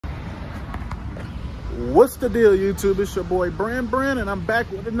What's the deal, YouTube? It's your boy Brand, and I'm back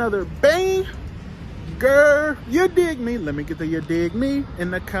with another bang. Girl, you dig me? Let me get the you dig me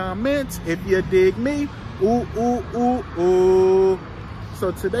in the comments if you dig me. Ooh, ooh, ooh, ooh.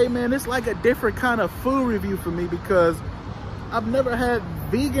 So today, man, it's like a different kind of food review for me because I've never had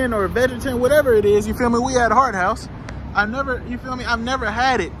vegan or vegetarian, whatever it is, you feel me? We at Hart House. I've never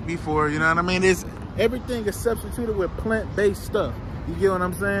had it before, you know what I mean? Everything is substituted with plant-based stuff. You get what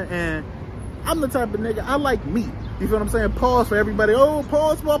I'm saying? And I'm the type of nigga, I like meat. You feel what I'm saying? Pause for everybody. Oh,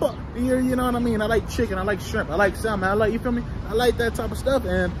 pause, blah, blah. You know what I mean? I like chicken, I like shrimp, I like salmon, you feel me? I like that type of stuff.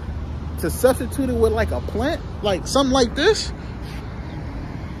 And to substitute it with like a plant, like something like this,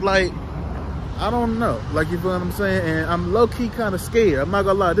 like, I don't know. Like, you feel what I'm saying? And I'm low-key kind of scared. I'm not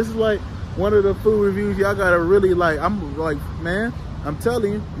gonna lie. This is like one of the food reviews y'all gotta really like. I'm like, man, I'm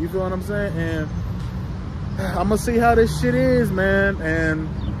telling you. You feel what I'm saying? And I'm gonna see how this shit is, man. And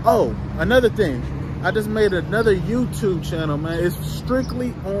oh, another thing, I just made another YouTube channel, man. It's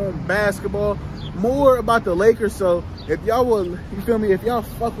strictly on basketball, more about the Lakers. So if y'all will, you feel me, if y'all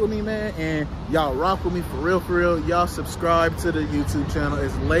fuck with me, man, and y'all rock with me for real, y'all subscribe to the YouTube channel.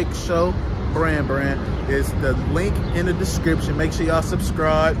 It's Lake Show Brand. It's the link in the description. Make sure y'all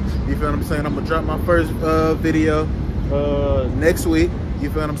subscribe. You feel what I'm saying? I'm gonna drop my first video next week. You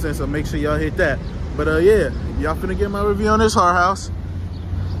feel what I'm saying? So make sure y'all hit that. But yeah, y'all finna get my review on this Hart House.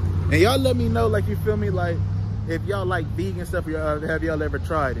 And y'all let me know, like, you feel me, like, if y'all like vegan stuff, have y'all ever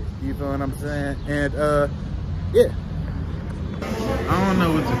tried it? You feel what I'm saying? And yeah. I don't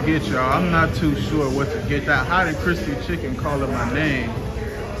know what to get, y'all. I'm not too sure what to get. That hot and crispy chicken calling my name.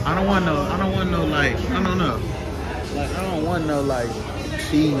 I don't want no, like, I don't know. Like, I don't want no, like,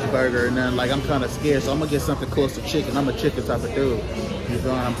 cheeseburger and then, like, I'm kind of scared, so I'm gonna get something close to chicken. I'm a chicken type of dude. You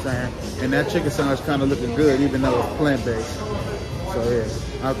feel what I'm saying? And that chicken sandwich kind of looking good, even though it's plant-based. So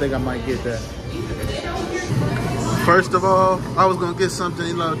yeah, I think I might get that. First of all, I was gonna get something,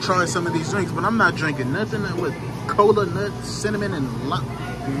 you know, try some of these drinks, but I'm not drinking nothing with cola nuts, cinnamon, and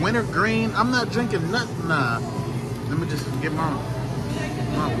wintergreen. I'm not drinking nothing. Nah. Let me just get my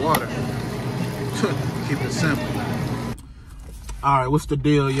water. Keep it simple. All right, what's the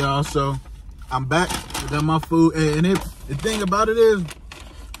deal, y'all? So I'm back. I got my food, and the thing about it is,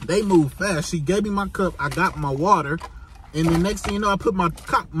 they move fast. She gave me my cup. I got my water. And the next thing you know, I put my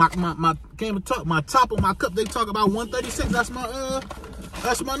top of my cup. They talk about 136. That's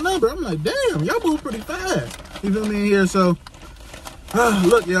my number. I'm like, damn, y'all move pretty fast. You feel me in here? So,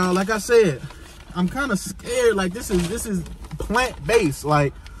 look, y'all. Like I said, I'm kind of scared. Like this is plant based.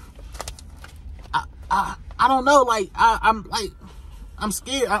 Like, I don't know. Like I'm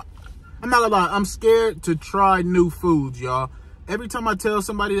scared. I'm not gonna lie. I'm scared to try new foods, y'all. Every time I tell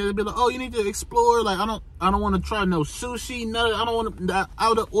somebody, they'll be like, "Oh, you need to explore." Like, I don't want to try no sushi. No, I don't want to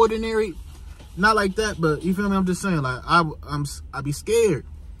out of ordinary. Not like that, but you feel me? I'm just saying, like, I be scared.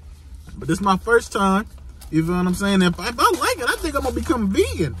 But this is my first time. You feel what I'm saying? If I like it, I think I'm gonna become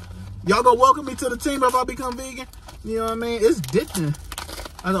vegan. Y'all gonna welcome me to the team if I become vegan? You know what I mean? It's different.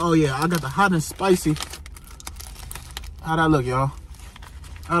 Oh yeah, I got the hot and spicy. How'd I look, y'all?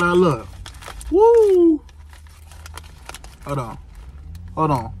 How'd I look? Woo! Hold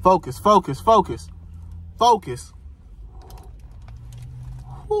on. Focus.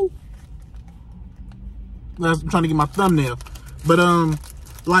 Woo. I'm trying to get my thumbnail. But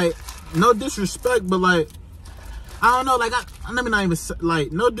like, no disrespect, but like, I don't know, like, let me not even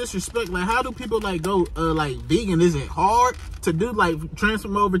like, no disrespect, like, how do people like go like vegan? Is it hard to do, like,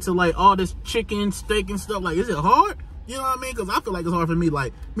 transform over to like all this chicken, steak and stuff? Like, is it hard? You know what I mean? Because I feel like it's hard for me.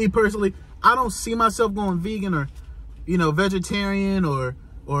 Like, me personally, I don't see myself going vegan or, you know, vegetarian or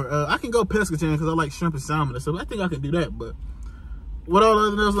I can go pescatarian because I like shrimp and salmon and stuff. I think I can do that. But what all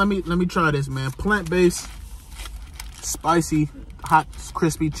other else? Let me try this, man. Plant-based, spicy, hot,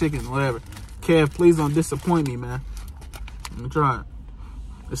 crispy chicken, whatever. Kev, please don't disappoint me, man. Let me try it.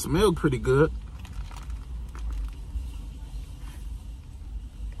 It smells pretty good.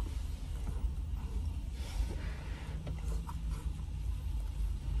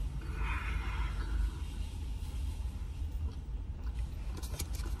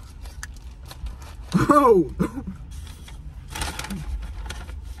 Oh!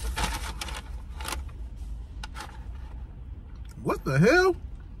 What the hell?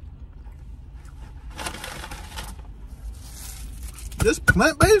 This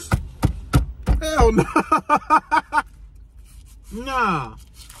plant-based? Hell no. Nah.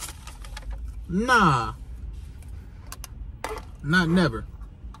 Not never.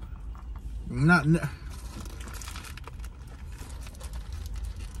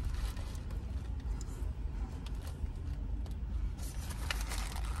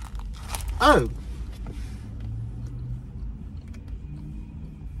 Oh,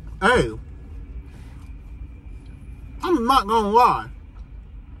 Hey, I'm not gonna lie.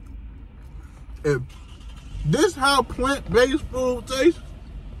 If this how plant-based food tastes,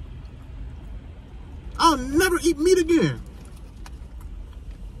 I'll never eat meat again.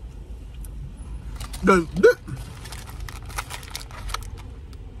 I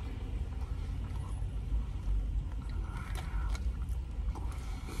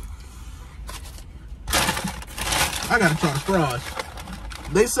gotta try the fries.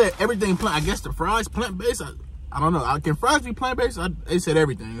 They said everything plant. I guess the fries plant-based. I don't know. Can fries be plant-based? They said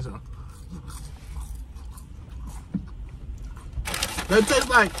everything. So they taste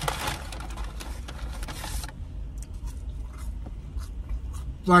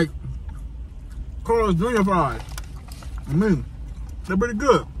like Carl's Jr. fries. I mean, they're pretty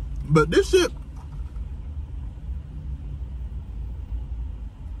good. But this shit,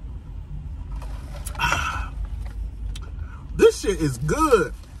 this shit is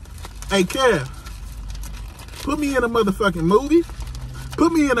good. Hey, Kev, put me in a motherfucking movie.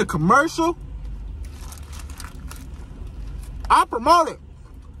 Put me in a commercial. I'll promote it.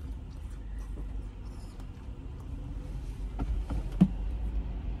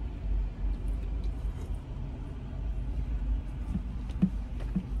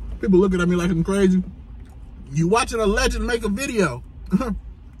 People looking at me like I'm crazy. You watching a legend make a video.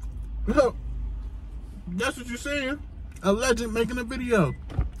 That's what you're saying. A legend making a video.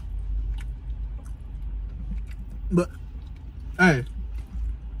 But, hey.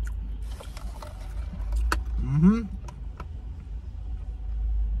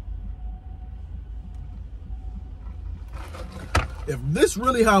 If this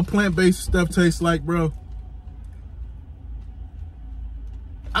really how plant-based stuff tastes like, bro,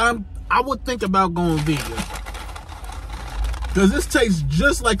 I would think about going vegan. Because this tastes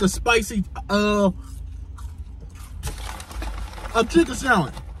just like a spicy a chicken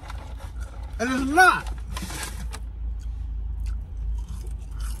sandwich. And it's not.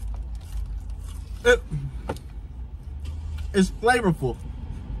 It's flavorful.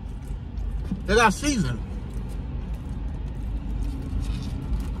 They got seasoning.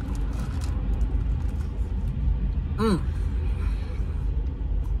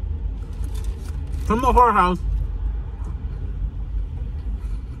 From the Hart House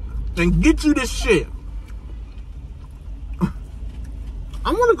and get you this shit.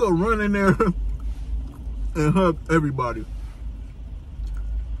 I want to go run in there and hug everybody.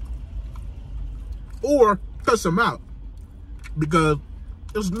 Or cuss them out. Because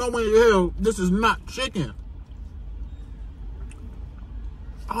there's no way in hell this is not chicken.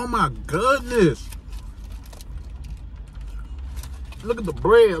 Oh my goodness. Look at the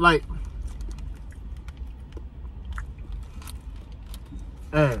bread, like,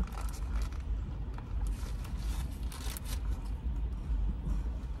 hey.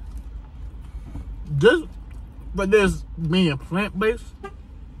 Just for this being plant-based,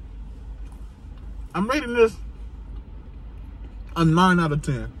 I'm rating this a 9 out of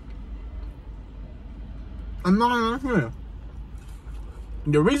 10. A 9 out of 10.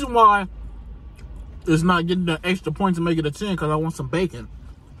 The reason why it's not getting the extra points to make it a 10 because I want some bacon.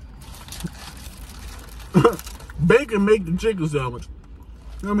 Bacon make the chicken sandwich.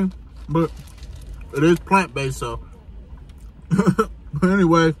 You know what I mean? But it is plant-based, so. But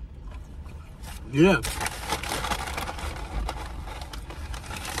anyway, yeah.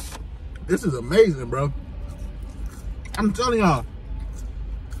 This is amazing, bro. I'm telling y'all.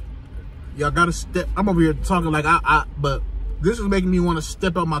 Y'all gotta step. I'm over here talking like but this is making me want to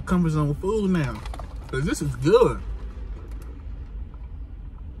step out my comfort zone with food now. Because this is good.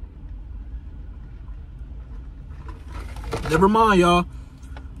 Never mind, y'all.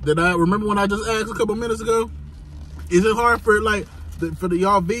 Did I remember when I just asked a couple minutes ago? Is it hard for for the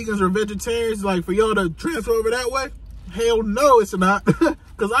y'all vegans or vegetarians, like for y'all to transfer over that way? Hell no, it's not.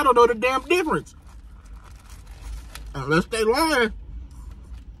 Because I don't know the damn difference. Unless they lying.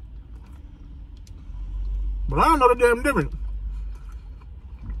 But I don't know the damn difference.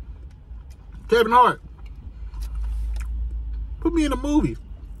 Kevin Hart, put me in a movie.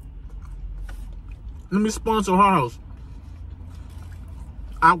 Let me sponsor Hart House.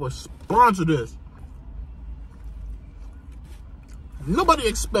 I will sponsor this. Nobody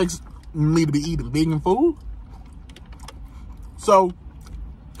expects me to be eating vegan food. So,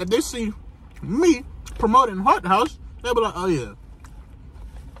 if they see me promoting Hart House, they'll be like, oh yeah.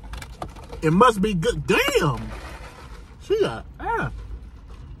 It must be good. Damn. She got ass.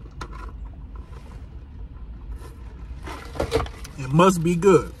 It must be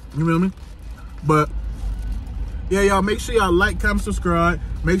good. You know what I mean? But, yeah, y'all, make sure y'all like, comment, subscribe.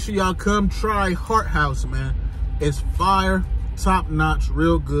 Make sure y'all come try Hart House, man. It's fire. top notch,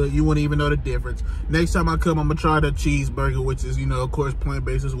 real good. You wouldn't even know the difference. Next time I come, I'm gonna try the cheeseburger, which is, you know, of course,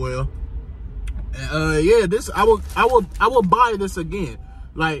 plant-based as well. Yeah, this I will buy this again.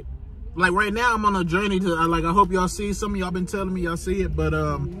 Like right now, I'm on a journey to I hope y'all see. Some of y'all been telling me y'all see it, but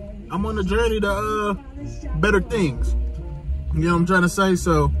I'm on a journey to better things. You know what I'm trying to say?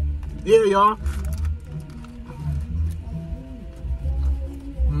 So yeah, y'all.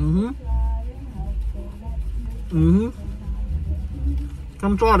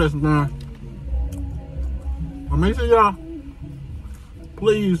 Come try this, man. Well, make sure y'all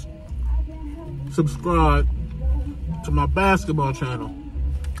please subscribe to my basketball channel.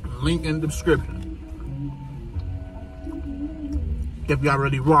 Link in the description. If y'all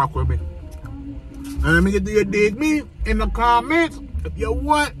really rock with me. And let me get to you dig me in the comments. If you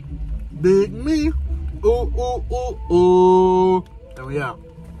what? Dig me. Ooh, ooh, ooh, ooh. And we out.